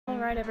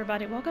Alright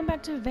everybody, welcome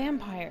back to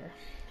Vampyr.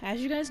 As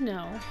you guys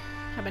know,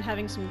 I've been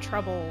having some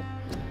trouble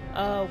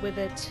with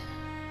it.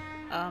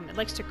 It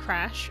likes to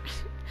crash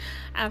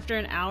after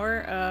an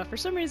hour. For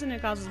some reason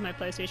it causes my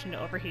PlayStation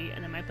to overheat,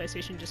 and then my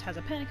PlayStation just has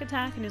a panic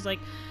attack and is like,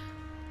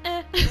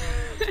 and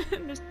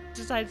just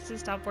decides to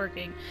stop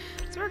working.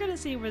 So we're gonna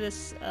see where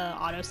this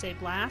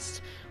autosave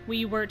lasts.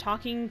 We were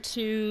talking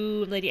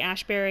to Lady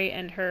Ashbury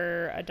and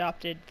her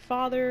adopted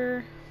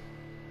father,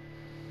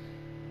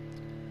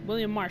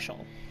 William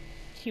Marshall.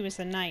 He was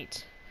the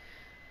knight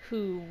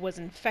who was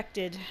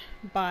infected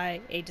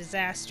by a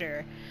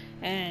disaster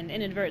and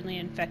inadvertently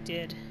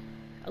infected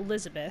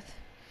Elizabeth.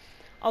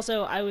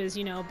 Also, I was,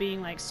 you know,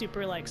 being like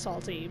super like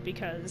salty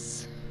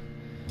because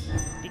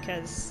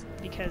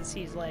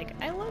he's like,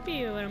 I love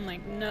you, and I'm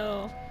like,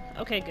 no.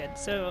 Okay, good.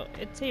 So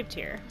it's saved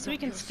here, so we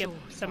can skip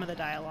some of the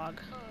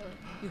dialogue.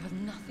 You have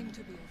nothing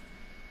to be.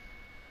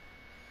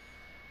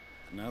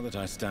 Now that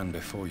I stand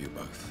before you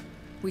both,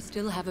 We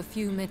still have a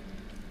few minutes.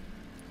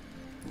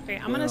 Okay,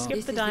 I'm gonna skip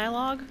This the is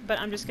dialogue, but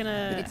I'm just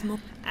gonna It's more-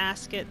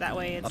 ask it that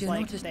way. It's Do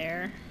like not just-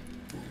 there.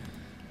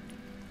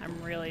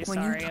 I'm really When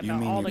you sorry t- You about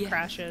mean all you- the Yes.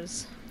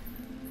 crashes.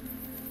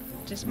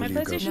 Just my Will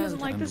you go PlayStation doesn't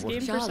like and this watch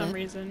game for Charlotte? some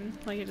reason.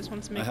 Like it just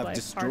wants to I make have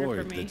life harder for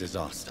destroyed me. the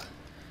disaster.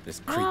 This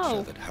creature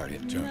No. that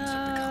Harriet Jones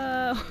had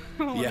No. become. Let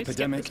The me skip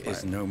epidemic this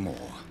is part. no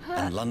more,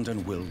 and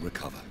London will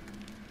recover.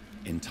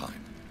 In time.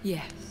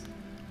 Yes.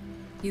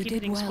 You Keep did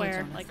hitting well, square.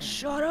 Jonathan. Like,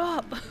 shut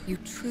up! You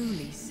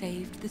truly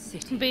saved the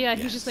city. But yeah,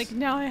 he's Yes, just like,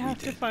 now I we have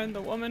to did. find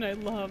the woman I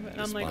love. And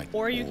I'm like, Despite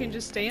or you can all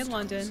just stay in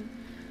obstacles. London.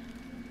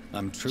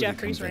 I'm truly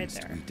Jeffrey's right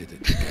convinced there. we did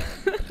it together.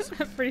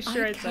 Elizabeth. I'm pretty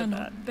sure I said cannot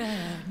that.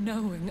 bear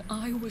knowing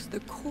I was the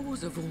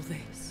cause of all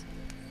this.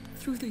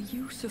 Through the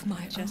use of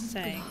my own Just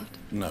saying.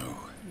 blood. No.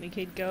 We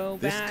could go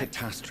This back,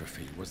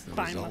 catastrophe was the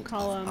find result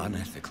McCollum, of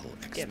unethical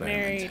get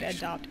married, experimentation.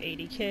 adopt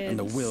 80 kids. And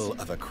the will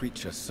of a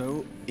creature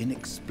so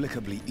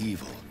inexplicably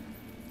evil.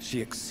 She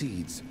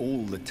exceeds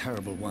all the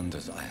terrible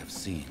wonders I have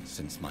seen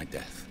since my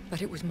death.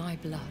 But it was my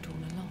blood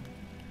all along.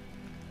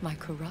 My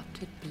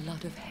corrupted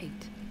blood of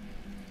hate.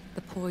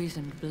 The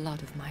poisoned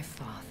blood of my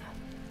father.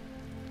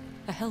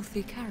 A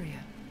healthy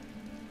carrier.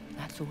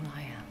 That's all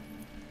I am.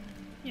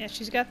 Yeah,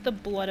 she's got the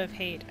blood of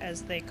hate,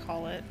 as they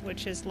call it,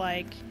 which is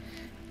like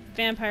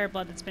vampire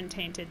blood that's been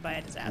tainted by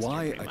a disaster,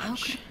 Why pretty a-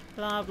 much.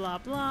 Blah, blah,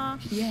 blah.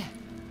 Yeah.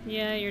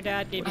 Yeah, your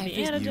dad gave you I the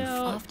visited you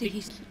antidote. after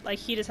he's- Like,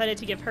 he decided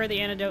to give her the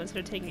antidote instead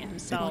of taking it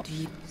himself. do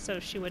you- So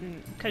she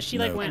wouldn't... Because she,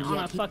 No. like, went And on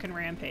yet a he- fucking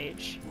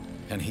rampage.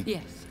 And he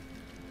Yes.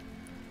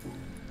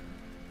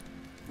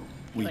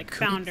 we Like, could-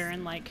 found her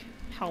and, like,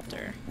 helped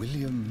her.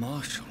 William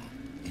Marshall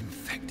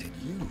infected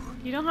you.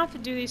 You don't have to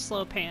do these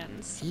slow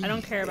pans. I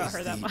don't care about Is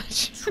her that the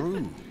much.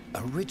 True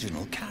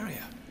original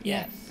carrier.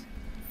 Yes.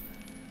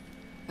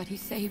 But he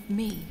saved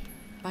me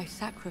by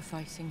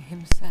sacrificing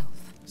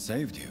himself.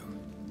 Saved you?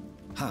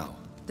 How?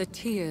 The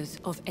tears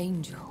of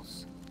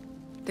angels.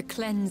 The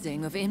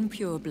cleansing of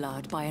impure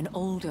blood by an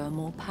older,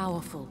 more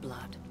powerful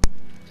blood.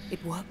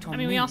 It worked on I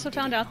me. mean, we also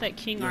found did it out not? that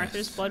King Yes.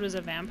 Arthur's blood was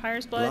a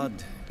vampire's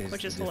blood, Blood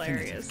which is the definitive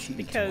hilarious key to our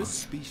because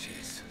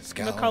species.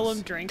 Scowls,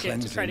 McCollum drank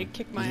it to try to cleansing,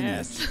 kick my lineage.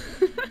 ass.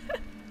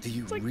 Do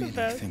you It's like the really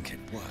best. think it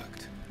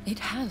worked? It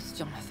has,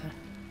 Jonathan.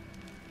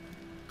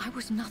 I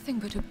was nothing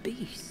but a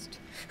beast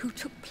who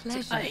took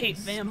pleasure I hate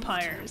in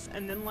vampires,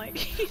 and then like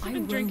he's slaughter. I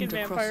been drinking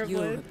roamed across vampire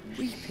blood. Europe,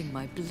 reaping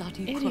my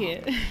bloody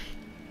Idiot. crop.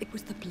 It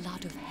was the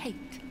blood of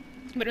hate.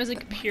 But it was like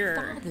But my pure.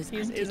 father's It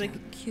was like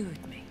antidote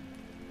cured me.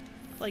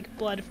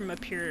 blood from a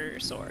pure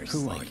source,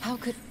 Who are like you? How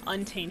could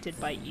untainted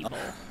by evil.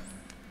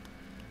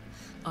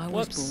 I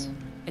was Whoops. born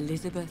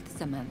Elizabeth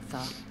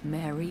Samantha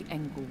Mary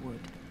Englewood.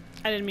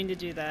 I didn't mean to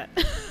do that.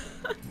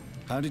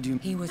 How did you?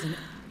 He was an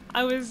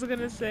I was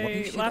gonna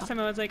say should last I- time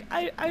I was like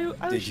I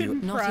Did you-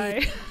 shouldn't Not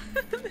cry.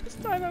 This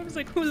time I was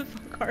like, who the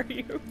fuck are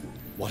you?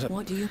 What?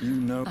 What do you? You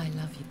know. I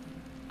love you.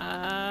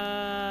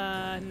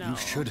 No. You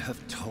should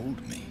have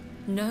told me.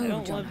 No, I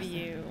don't Jonathan. love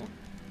you.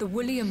 The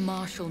William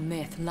Marshall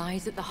myth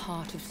lies at the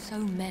heart of so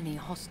many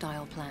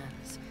hostile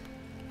plans.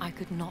 I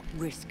could not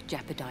risk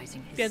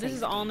jeopardizing his Yeah, this is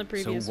safety. all in the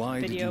previous So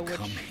why did video, you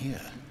come which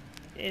here?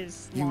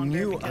 is You longer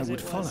knew I because would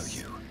it follow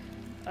was you.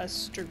 a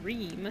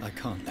stream. I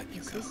can't let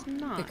you This go. is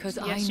not. Because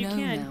yes, I you know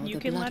can. now You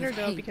the can blood let her of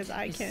go hate because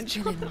I is can't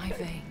still in my join.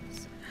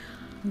 veins.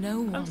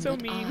 No one so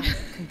but mean. I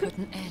can put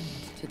an end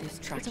to this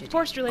It's tragedy. a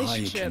forced I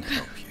relationship. can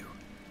help you.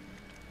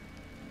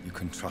 You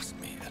can trust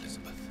me,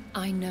 Elizabeth.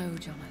 I know,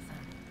 Jonathan.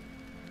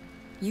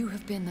 You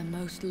have been the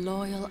most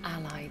loyal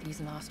ally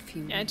these last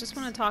few Yeah, I weeks. just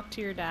want to talk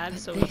to your dad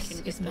But so we this can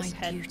get is this my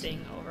head duty.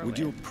 thing over Would with.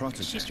 your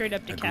protege She straight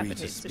up agree to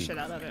decapitates the speak shit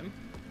out with of me? him.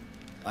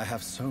 I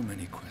have so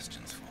many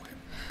questions for him.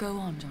 Go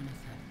on, Jonathan.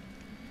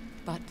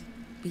 But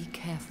be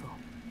careful.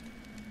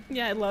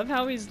 Yeah, I love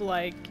how he's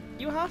like,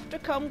 you have to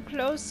come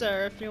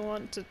closer if you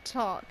want to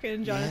talk.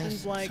 And Jonathan's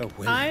Yes, like, so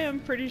William. I am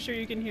pretty sure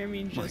you can hear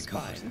me just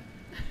God. fine.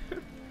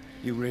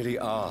 You really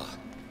are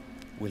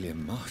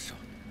William Marshall.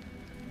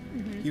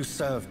 You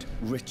served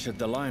Richard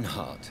the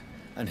Lionheart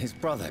and his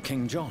brother,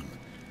 King John.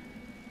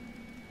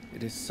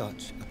 It is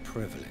such a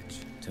privilege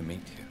to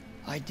meet you.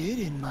 I did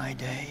in my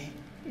day.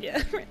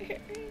 Yeah, right here.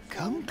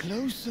 Come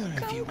closer if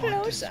Come you want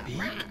to closer.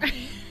 speak.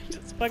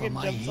 Just For fucking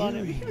my jumps on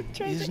him. hearing Tries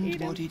to isn't eat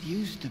him. what it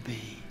used to be.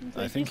 He's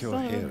I like, think "You your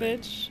son of a hearing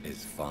bitch."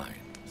 is fine,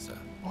 sir.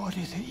 What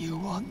is it you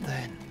want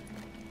then?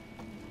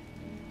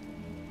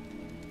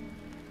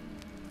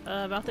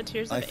 About the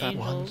Tears I of found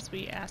Angels,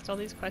 we asked all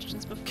these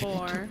questions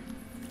before.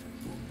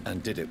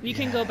 And did it? You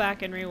can go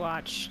back and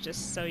rewatch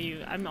just so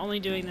you. I'm only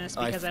doing this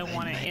because I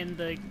want it in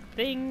the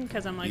thing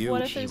because I'm like,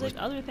 what if there's like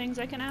other things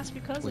I can ask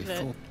because of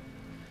it?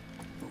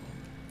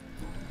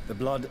 The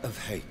blood of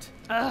hate.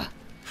 Ugh.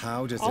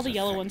 How does All it the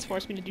yellow affect ones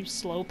force me to do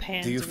slow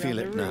pans Do you around feel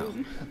the it now?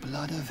 room. The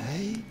blood of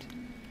hate?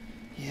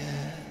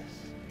 Yes.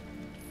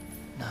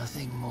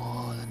 Nothing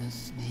more than a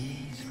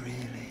sneeze,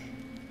 really.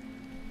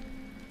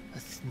 A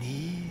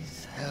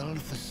sneeze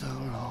held for so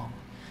long,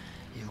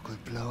 you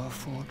could blow a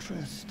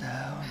fortress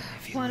down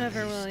if you Whatever,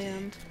 released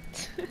William.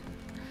 it.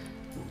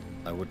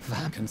 I would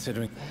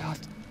considering. They are,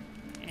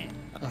 Eh.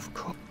 of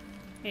course.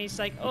 And he's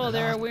like, oh,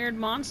 there are weird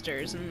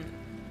monsters, and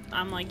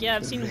I'm like, yeah,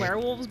 I've seen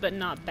werewolves, but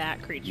not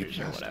bat creatures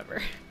or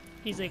whatever.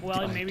 He's like,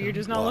 well, maybe you're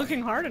just not Why?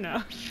 looking hard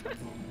enough.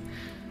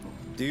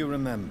 Do you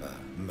remember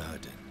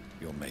Murden,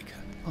 your maker?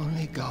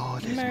 Only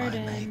God is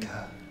Murden. my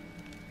maker,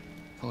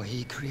 for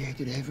he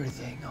created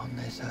everything on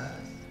this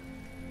earth.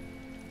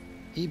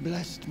 He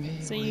blessed me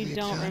So with you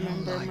don't eternal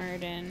remember life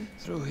Murden.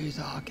 through his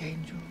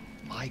archangel,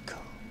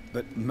 Michael.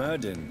 But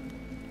Murden,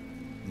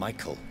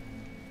 Michael,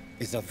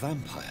 is a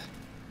vampire.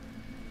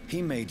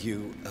 He made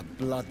you a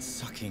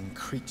blood-sucking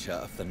creature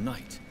of the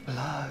night.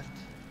 Blood,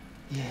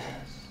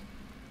 yes.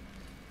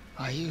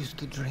 I used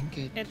to drink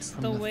it It's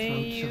from the the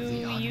way throats of the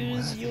you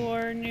use unworthy.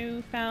 your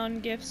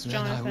newfound gifts, Then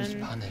I was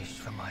Jonathan. punished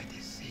for my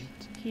deceit.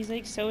 He's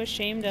like so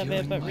ashamed of it,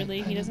 During but my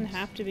really he doesn't penance,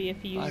 have to be if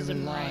he I uses them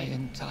rely right.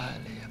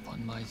 entirely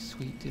upon my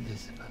sweet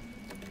Elizabeth.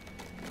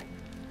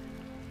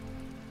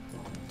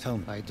 Tell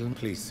me, I don't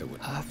please, Sir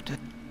Wood. After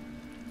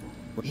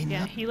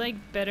Yeah, he like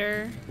bit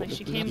her. Like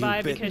she came You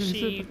by bit because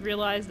she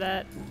realized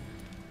that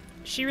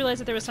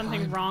there was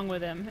something Time. wrong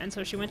with him, and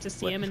so she went to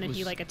see What him, and then was-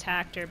 he like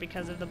attacked her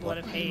because of the blood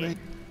of I hate. read-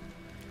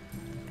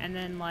 And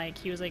then like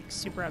he was like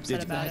super upset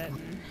Did- about I- it.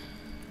 And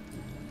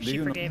Do she you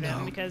not forgave him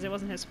know? because it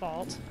wasn't his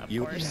fault, of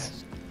You- course.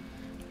 Yes.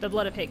 The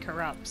blood of hate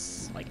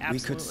corrupts, like We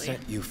could absolutely.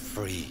 set you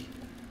free.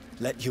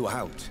 Let you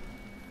out.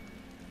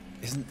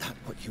 Isn't that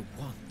what you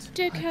want? I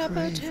pray for the day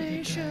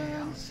Decapitation.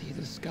 I'll see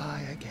the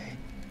sky again.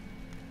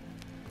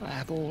 I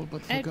have all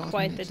but I had forgotten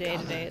quite the its day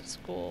today at colours.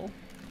 school.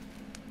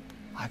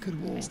 I could I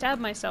walk.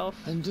 stabbed myself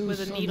And do with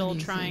a so needle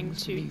many trying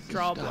things to beneath the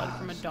draw blood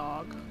from a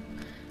stars. dog.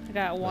 I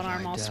got one But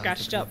arm I all doubt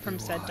scratched it would up from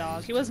be said dog.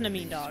 wise He to wasn't a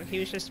mean release dog. He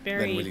was just Then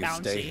very will you stay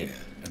bouncy. here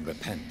and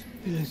repent?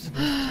 Elizabeth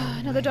told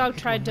Another me dog it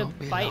tried will to not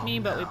be bite me,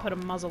 long but we now. put a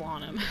muzzle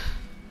on him.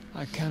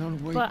 I cannot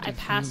wait But to I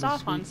feel passed the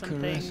off on sweet some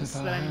caress things of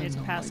her that I needed hand to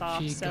on pass my off,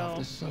 cheek so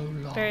after so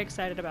long very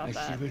excited about as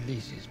that. she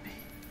releases me.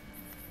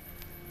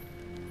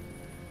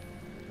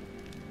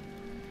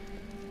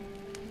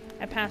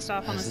 I passed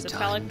off on a Has the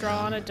cephalic time draw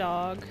on a come?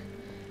 dog.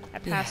 I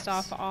passed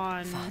Yes, off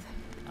on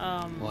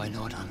Why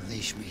not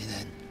unleash me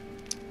then?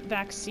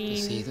 To see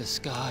vaccine the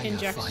sky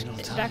a final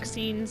time.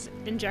 vaccines,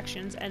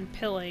 injections, and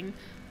pilling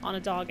on a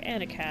dog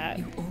and a cat,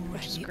 You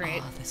which is already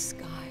great. are the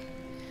sky.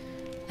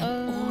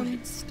 And all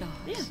its stars.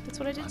 Yeah, that's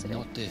what I did I'm today.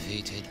 not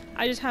defeated.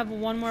 I just have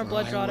one more For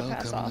blood I draw to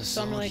pass welcome off, the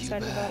so I'm really sword you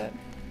excited about bear.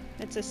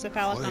 it. It's a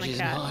cephalic For on it a is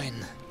cat.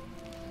 mine.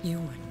 You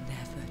were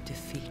never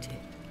defeated,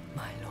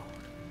 my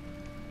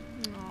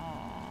lord.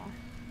 Aww.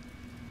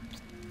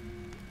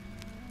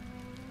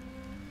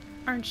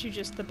 Aren't you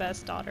just the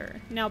best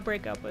daughter? Now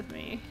break up with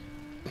me.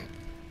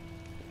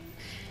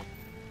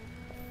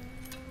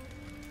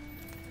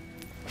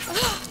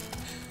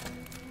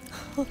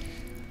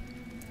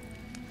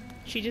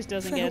 She just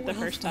doesn't get it the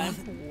Farewell, first time.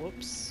 father.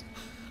 Whoops.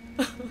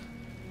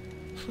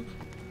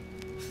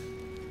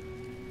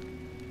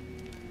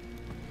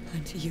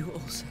 And to you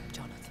also,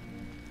 Jonathan.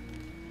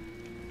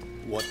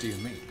 What do you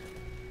mean?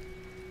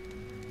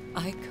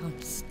 I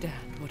can't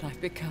stand what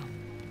I've become.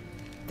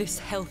 This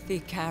healthy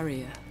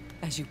carrier,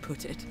 as you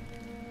put it.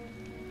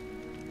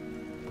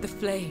 The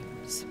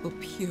flames will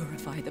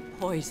purify the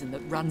poison that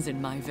runs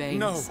in my veins.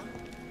 No!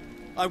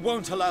 I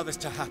won't allow this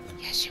to happen.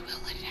 Yes, you will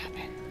let it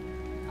happen.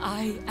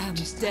 I am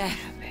Just let it death,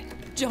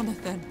 happen.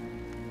 Jonathan.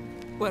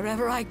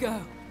 Wherever I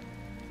go,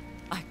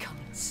 I can't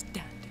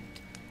stand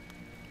it.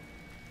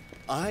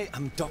 I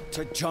am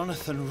Dr.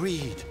 Jonathan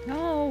Reed,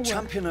 No.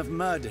 champion of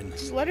Murden,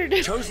 Just let her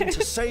do chosen it.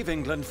 to save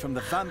England from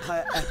the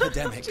vampire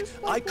epidemic. Just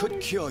I let could her-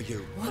 cure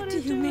you. What Let do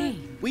her you do it.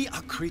 mean? We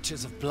are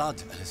creatures of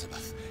blood,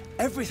 Elizabeth.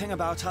 Everything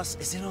about us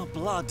is in our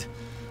blood.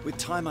 With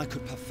time, I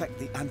could perfect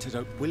the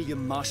antidote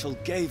William Marshall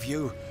gave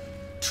you.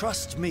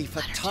 Trust me,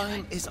 for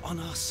time is on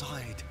our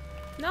side.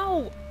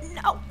 No.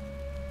 No.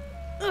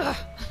 Ugh.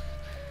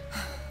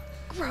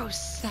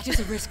 Gross. That is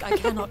a risk I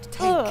cannot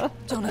take, Ugh.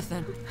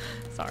 Jonathan.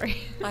 Sorry.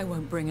 I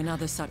won't bring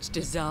another such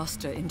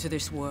disaster into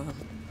this world.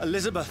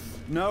 Elizabeth,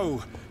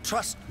 no.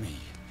 Trust me.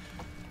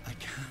 I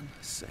can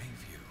save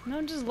you.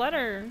 No, just let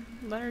her.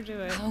 Let her do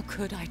it. How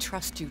could I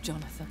trust you,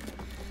 Jonathan?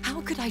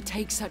 How could I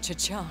take such a I'll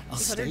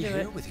chance? Let her stay do here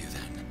it. with you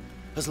then.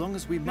 As long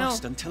as we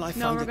must, until I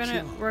No, find a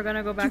cure. we're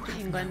gonna go back You to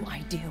have England. no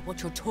idea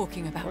what you're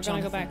talking about, We're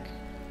gonna go Jonathan. back.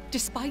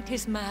 Despite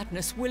his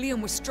madness,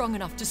 William was strong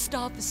enough to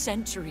starve for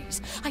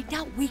centuries. I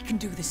doubt we can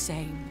do the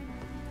same.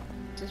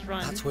 Just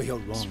run. That's where you're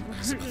wrong,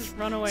 Elizabeth. Just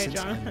run away, Since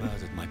Jonathan. I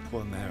murdered my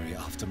poor Mary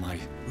after my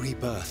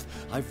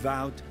rebirth, I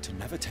vowed to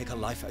never take a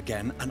life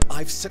again, and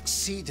I've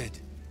succeeded.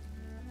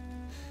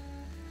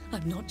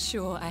 I'm not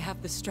sure I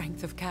have the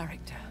strength of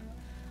character.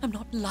 I'm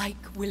not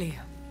like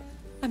William.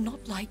 I'm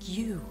not like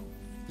you.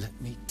 Let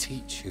me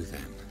teach you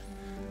then.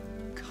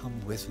 Come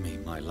with me,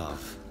 my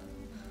love.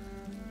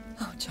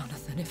 Oh,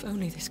 Jonathan, if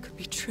only this could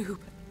be true,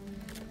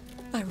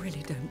 but I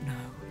really don't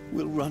know.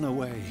 We'll run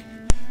away.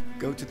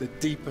 Go to the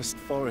deepest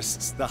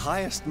forests, the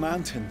highest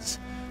mountains.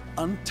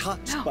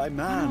 Untouched No, by run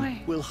man,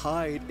 away. we'll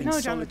hide in No,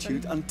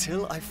 solitude Jonathan.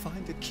 until I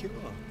find a cure.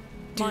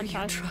 Do you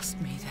Montage.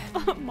 trust me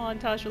then?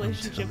 Montage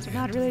relationships Until are not the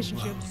end of the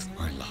relationships. world,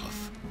 my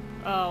love.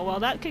 Oh, well,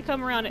 that could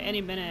come around at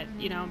any minute,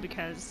 you know,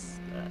 because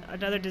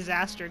another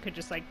disaster could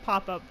just, like,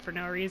 pop up for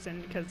no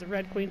reason because the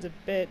Red Queen's a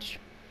bitch.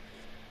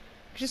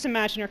 Just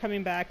imagine her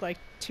coming back, like,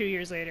 2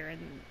 years later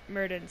and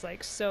Murden's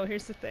like, so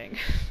here's the thing.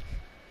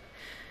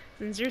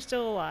 Since you're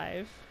still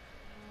alive.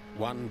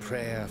 One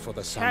prayer for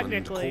the summoned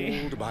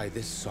Technically. called by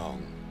this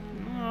song.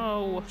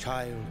 Oh.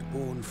 Child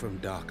born from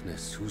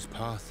darkness, whose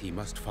path he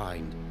must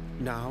find.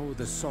 Now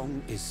the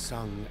song is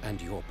sung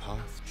and your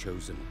path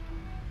chosen.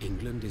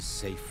 England is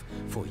safe,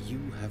 for you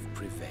have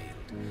prevailed.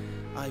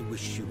 I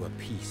wish you a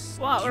peace.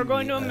 Wow, we're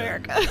going to duly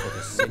America. earned for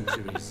the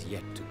centuries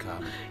yet to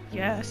come.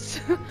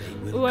 Yes.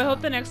 They will Ooh, I hope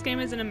come. the next game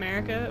is in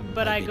America,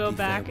 but I bid go thee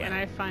back farewell, and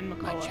I find my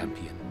McCullough.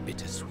 champion,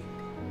 bittersweet.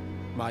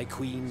 My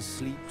queen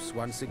sleeps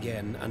once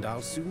again, and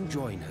I'll soon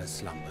join her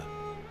slumber.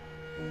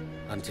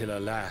 Until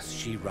alas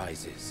she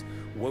rises,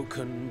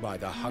 woken by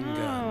the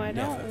hunger No, I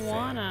never don't fed.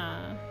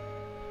 wanna.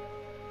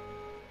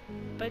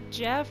 But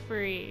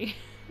Jeffrey.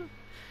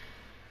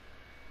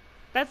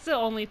 That's the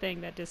only thing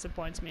that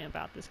disappoints me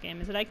about this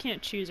game, is that I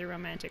can't choose a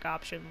romantic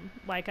option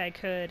like I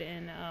could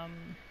in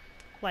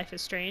Life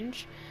is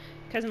Strange.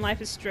 Because in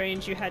Life is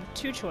Strange you had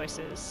two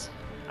choices.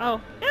 Oh,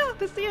 yeah,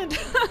 that's the end.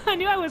 I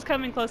knew I was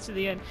coming close to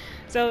the end.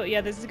 So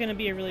yeah, this is going to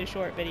be a really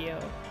short video.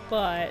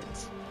 But,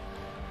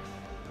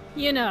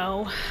 you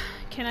know,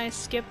 can I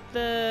skip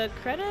the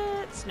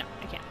credits? No,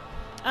 I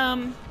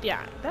can't.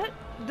 Yeah,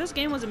 this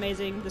game was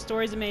amazing. The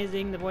story's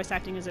amazing. The voice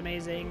acting is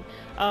amazing.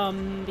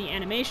 The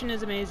animation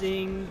is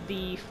amazing.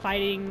 The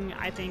fighting,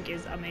 I think,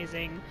 is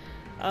amazing.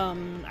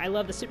 I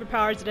love the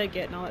superpowers that I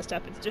get and all that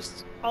stuff. It's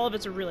just, all of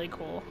it's really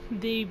cool.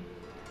 The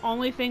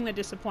only thing that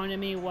disappointed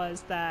me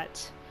was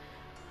that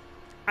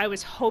I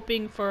was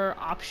hoping for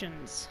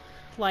options,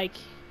 like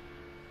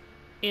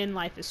in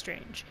Life is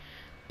Strange,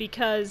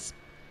 because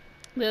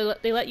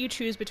they let you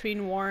choose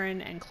between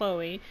Warren and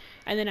Chloe,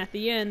 and then at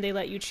the end they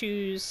let you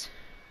choose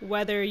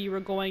whether you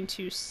were going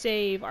to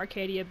save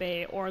Arcadia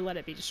Bay or let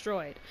it be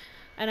destroyed.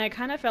 And I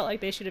kind of felt like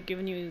they should have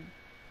given you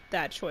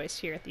that choice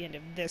here at the end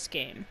of this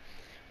game,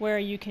 where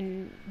you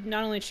can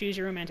not only choose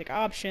your romantic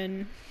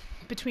option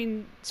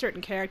between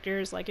certain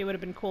characters, like it would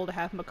have been cool to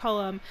have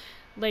McCullum,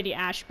 Lady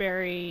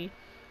Ashbury,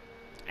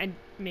 and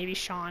maybe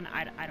Sean,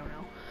 I don't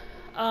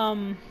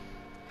know.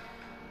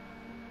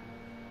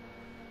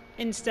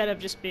 Instead of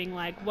just being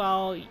like,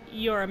 well,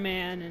 you're a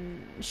man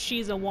and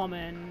she's a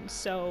woman,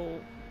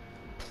 so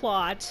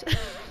plot.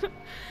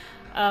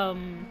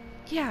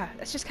 Yeah,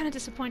 it's just kind of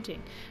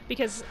disappointing,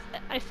 because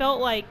I felt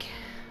like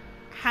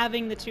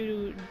having the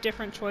two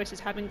different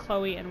choices, having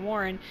Chloe and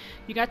Warren,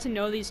 you got to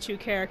know these two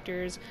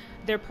characters,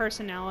 their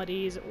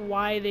personalities,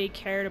 why they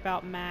cared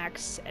about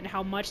Max, and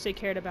how much they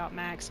cared about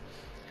Max.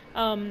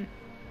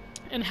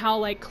 And how,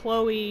 like,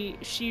 Chloe,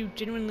 she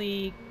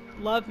genuinely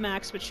loved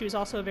Max, but she was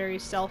also very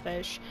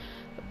selfish.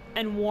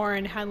 And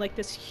Warren had, like,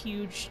 this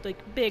huge, like,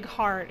 big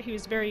heart. He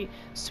was very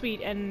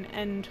sweet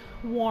and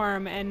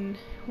warm and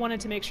wanted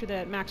to make sure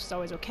that Max was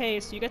always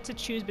okay. So you get to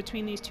choose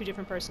between these two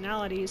different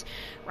personalities,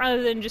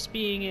 rather than just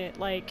being it,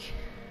 like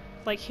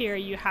here,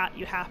 you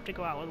have to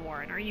go out with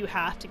Warren, or you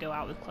have to go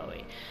out with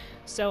Chloe.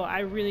 So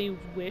I really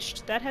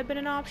wished that had been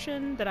an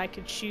option, that I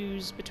could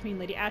choose between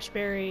Lady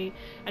Ashbury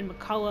and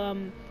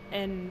McCullum,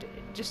 and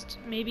just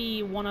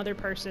maybe one other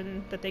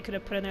person that they could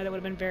have put in there that would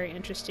have been very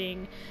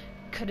interesting.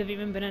 Could have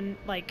even been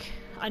like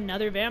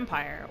another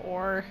vampire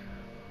or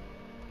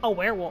a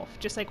werewolf,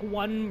 just like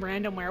one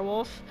random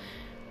werewolf.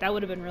 That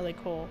would have been really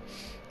cool.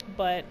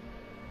 But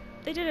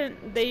they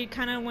didn't. They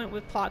kind of went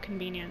with plot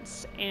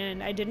convenience,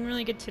 and I didn't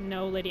really get to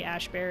know Lady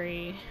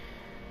Ashbury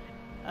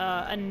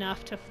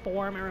enough to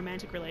form a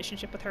romantic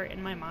relationship with her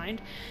in my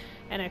mind.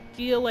 And I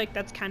feel like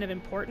that's kind of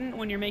important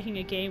when you're making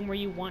a game where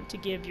you want to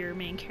give your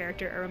main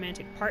character a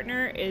romantic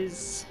partner,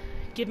 is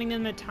giving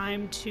them the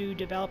time to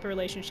develop a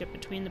relationship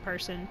between the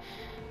person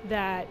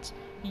that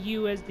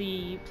you as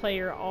the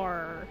player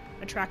are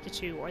attracted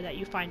to, or that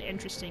you find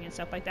interesting and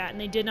stuff like that. And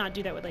they did not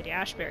do that with Lady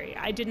Ashbury.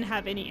 I didn't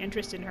have any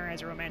interest in her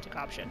as a romantic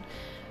option.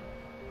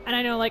 And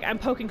I know, like, I'm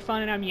poking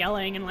fun and I'm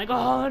yelling and like,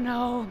 oh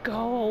no,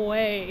 go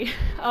away.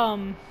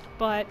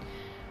 But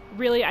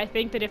really, I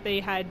think that if they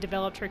had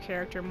developed her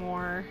character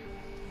more,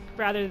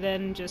 rather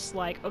than just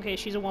like, okay,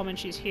 she's a woman,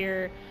 she's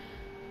here,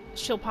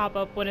 she'll pop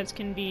up when it's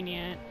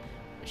convenient,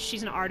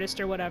 she's an artist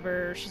or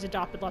whatever, she's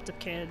adopted lots of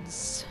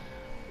kids,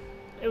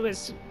 it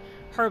was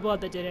her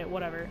blood that did it,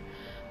 whatever.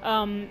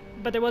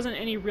 But there wasn't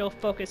any real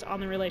focus on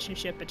the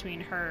relationship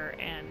between her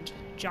and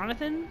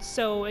Jonathan,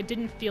 so it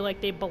didn't feel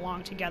like they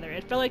belonged together.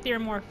 It felt like they were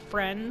more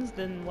friends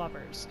than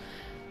lovers.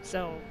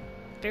 So,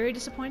 very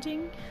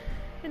disappointing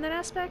in that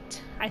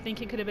aspect. I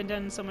think it could have been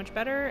done so much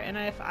better, and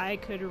if I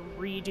could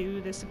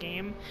redo this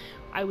game,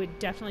 I would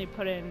definitely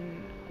put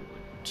in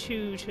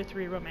 2 to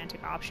 3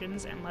 romantic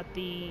options and let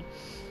the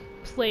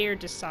player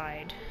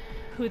decide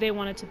who they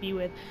wanted to be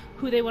with,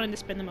 who they wanted to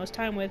spend the most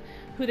time with,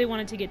 who they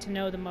wanted to get to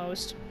know the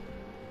most,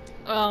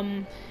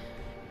 and,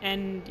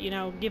 you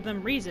know, give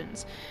them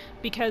reasons.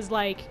 Because,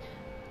 like,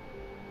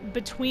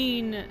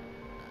 between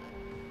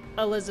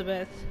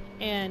Elizabeth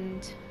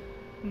and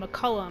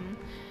McCullum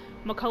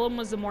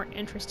was the more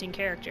interesting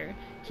character.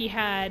 He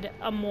had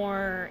a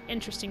more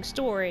interesting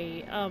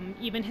story.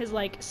 Even his,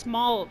 like,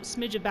 small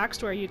smidge of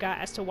backstory you got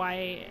as to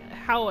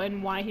how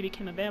and why he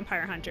became a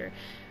vampire hunter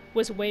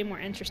was way more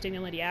interesting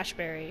than Lady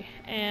Ashbury.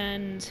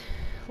 And,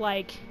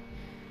 like,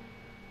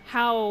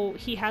 how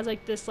he has,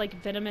 like, this, like,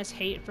 venomous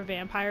hate for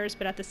vampires,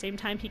 but at the same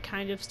time he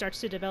kind of starts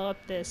to develop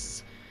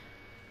this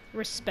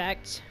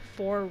respect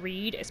for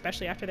Reed,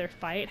 especially after their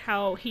fight.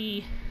 How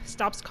he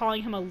stops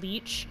calling him a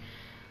leech,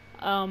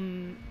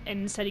 and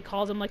instead he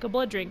calls him, like, a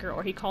blood drinker,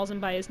 or he calls him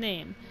by his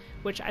name,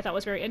 which I thought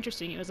was very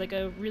interesting. It was, like,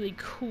 a really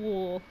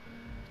cool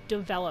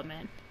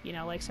development, you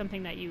know, like,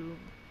 something that you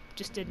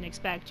just didn't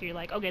expect. You're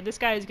like, okay, this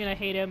guy is gonna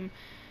hate him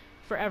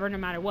forever no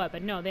matter what,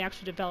 but no, they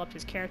actually developed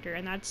his character,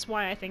 and that's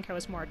why I think I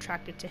was more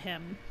attracted to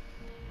him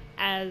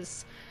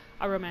as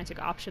a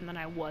romantic option than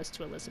I was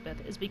to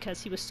Elizabeth, is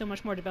because he was so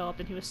much more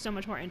developed and he was so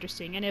much more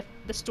interesting. And if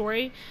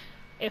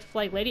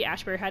like Lady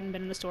Ashbury hadn't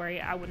been in the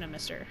story, I wouldn't have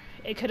missed her.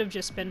 It could have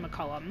just been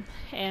McCullum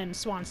and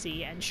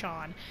Swansea and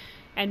Sean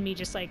and me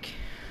just, like,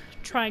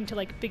 trying to,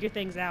 like, figure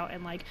things out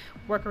and, like,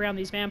 work around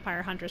these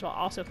vampire hunters while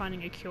also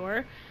finding a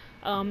cure.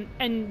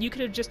 And you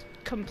could have just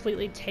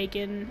completely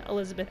taken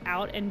Elizabeth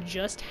out and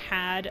just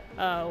had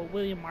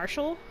William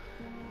Marshall,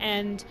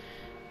 and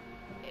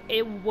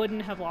it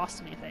wouldn't have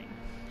lost anything.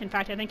 In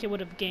fact, I think it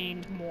would have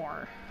gained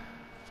more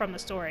from the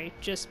story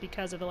just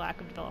because of the lack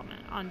of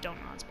development on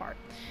Donovan's part.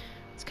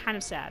 It's kind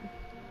of sad.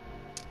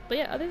 But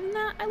yeah, other than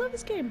that, I love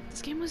this game.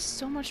 This game was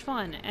so much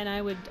fun, and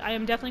I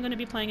am definitely going to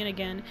be playing it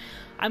again.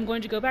 I'm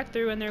going to go back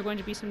through, and there are going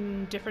to be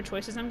some different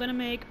choices I'm going to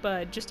make,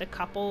 but just a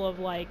couple of,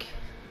 like,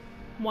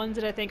 ones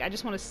that I think I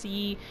just want to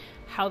see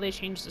how they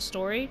change the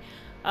story.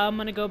 I'm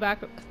going to go back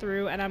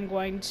through, and I'm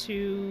going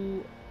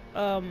to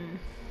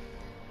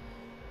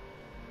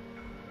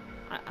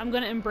I'm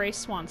going to embrace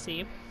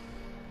Swansea.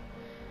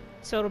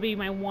 So it'll be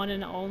my one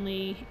and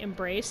only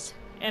embrace,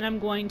 and I'm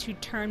going to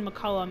turn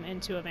McCullum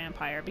into a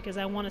vampire because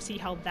I want to see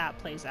how that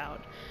plays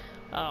out.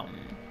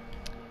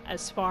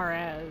 As far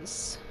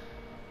as,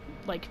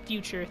 like,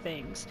 future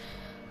things.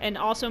 And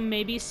also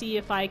maybe see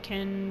if I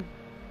can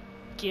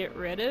get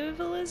rid of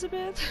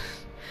Elizabeth.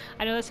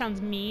 I know that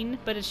sounds mean,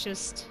 but it's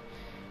just,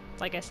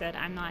 like I said,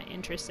 I'm not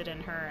interested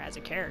in her as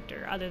a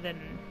character other than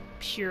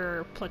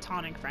pure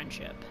platonic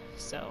friendship.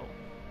 So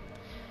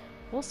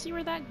we'll see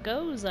where that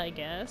goes, I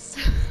guess.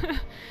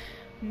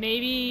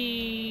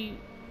 Maybe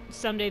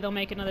someday they'll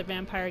make another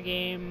vampire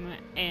game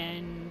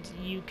and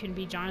you can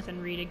be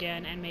Jonathan Reed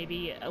again, and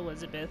maybe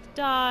Elizabeth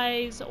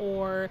dies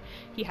or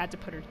he had to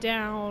put her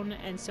down,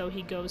 and so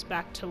he goes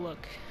back to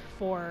look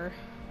for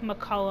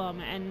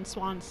McCullum and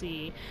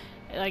Swansea.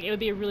 Like, it would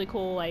be a really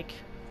cool, like,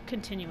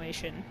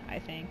 continuation, I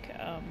think.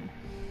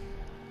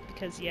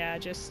 Because, yeah,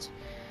 just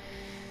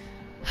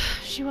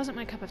she wasn't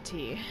my cup of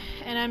tea.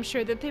 And I'm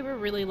sure that they were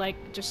really, like,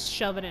 just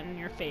shoving it in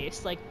your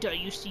face. Like, don't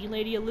you see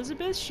Lady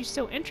Elizabeth? She's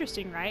so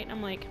interesting, right? And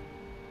I'm like,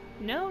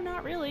 no,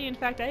 not really. In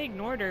fact, I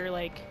ignored her,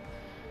 like,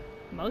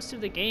 most of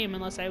the game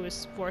unless I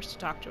was forced to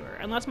talk to her.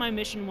 Unless my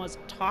mission was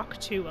talk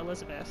to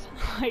Elizabeth.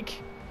 Like,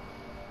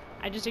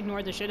 I just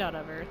ignored the shit out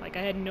of her. Like,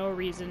 I had no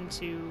reason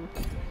to...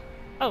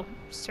 Oh,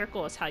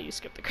 circle is how you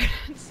skip the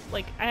credits.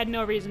 Like, I had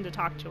no reason to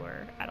talk to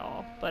her at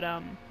all. But,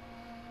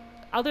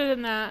 other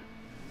than that,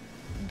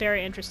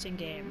 very interesting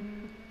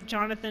game.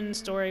 Jonathan's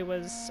story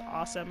was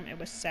awesome. It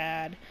was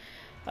sad.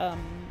 A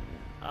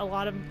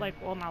lot of, like,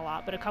 well, not a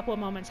lot, but a couple of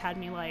moments had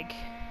me, like,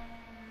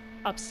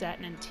 upset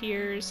and in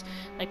tears,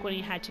 like when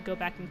he had to go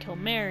back and kill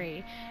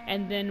Mary,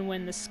 and then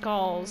when the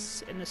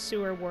skulls in the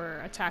sewer were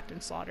attacked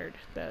and slaughtered.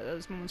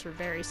 Those moments were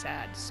very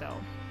sad. So,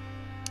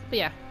 but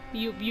yeah,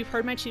 you've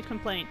heard my chief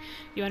complaint.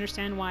 You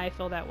understand why I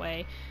feel that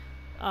way.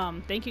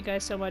 Thank you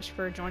guys so much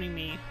for joining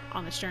me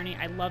on this journey.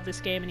 I love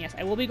this game, and yes,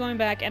 I will be going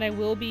back, and I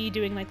will be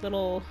doing, like,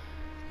 little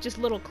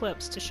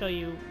clips to show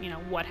you, you know,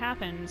 what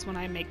happens when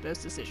I make those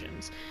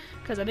decisions,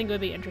 because I think it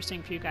would be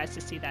interesting for you guys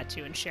to see that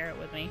too and share it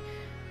with me.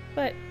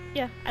 But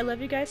yeah, I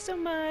love you guys so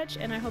much,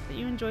 and I hope that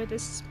you enjoyed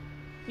this,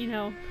 you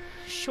know,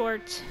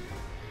 short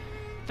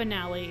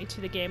finale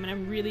to the game. And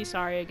I'm really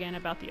sorry again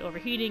about the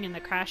overheating and the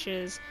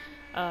crashes.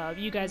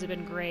 You guys have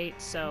been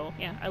great. So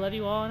yeah, I love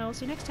you all, and I will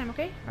see you next time.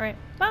 Okay? All right.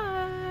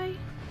 Bye.